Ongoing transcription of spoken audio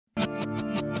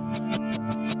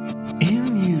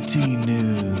UT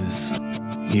News.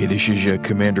 Yeah, this is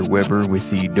Commander Weber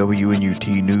with the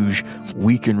WNUT News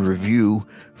Week in Review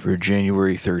for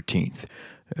January 13th.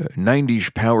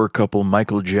 90s power couple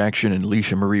Michael Jackson and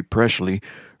Lisa Marie Presley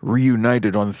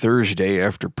reunited on Thursday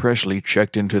after Presley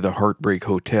checked into the Heartbreak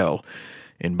Hotel.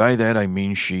 And by that I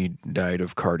mean she died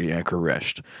of cardiac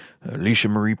arrest. Lisa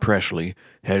Marie Presley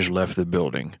has left the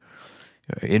building.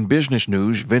 In business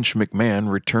news, Vince McMahon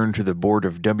returned to the board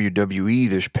of WWE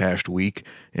this past week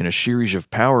in a series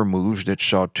of power moves that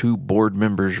saw two board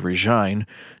members resign,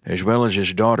 as well as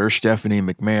his daughter Stephanie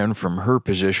McMahon from her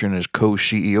position as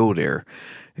co-CEO there.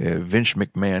 Vince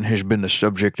McMahon has been the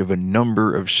subject of a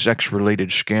number of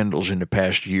sex-related scandals in the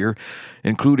past year,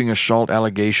 including assault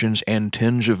allegations and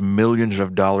tens of millions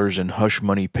of dollars in hush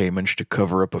money payments to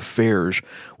cover up affairs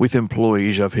with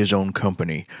employees of his own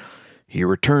company. He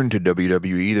returned to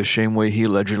WWE the same way he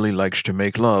allegedly likes to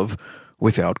make love,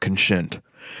 without consent.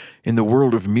 In the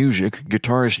world of music,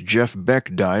 guitarist Jeff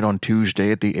Beck died on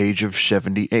Tuesday at the age of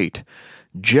 78.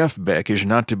 Jeff Beck is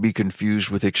not to be confused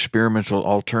with experimental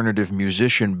alternative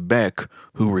musician Beck,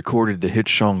 who recorded the hit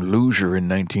song Loser in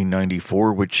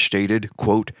 1994, which stated,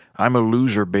 quote, "I'm a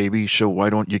loser, baby, so why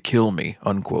don't you kill me,"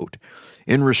 unquote.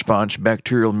 In response,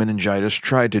 bacterial meningitis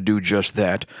tried to do just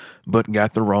that, but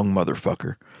got the wrong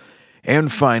motherfucker.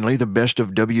 And finally, the Best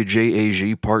of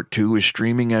WJAZ Part 2 is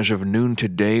streaming as of noon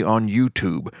today on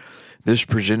YouTube. This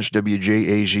presents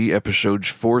WJAZ episodes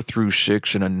 4 through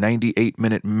 6 in a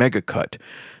 98-minute mega cut.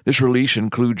 This release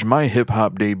includes my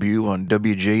hip-hop debut on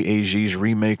WJAZ's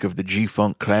remake of the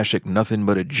G-Funk classic Nothing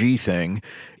But a G Thing,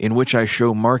 in which I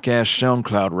show mark-ass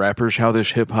SoundCloud rappers how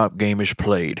this hip-hop game is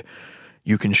played.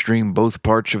 You can stream both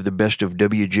parts of the Best of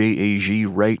WJAZ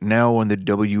right now on the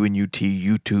WNUT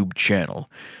YouTube channel.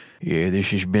 Yeah, this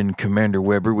has been Commander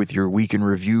Weber with your Week in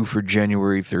Review for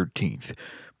January 13th.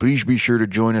 Please be sure to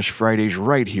join us Fridays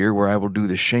right here where I will do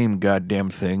the same goddamn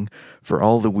thing for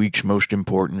all the week's most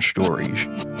important stories.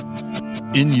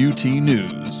 In UT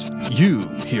News, you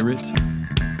hear it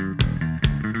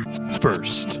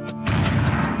first.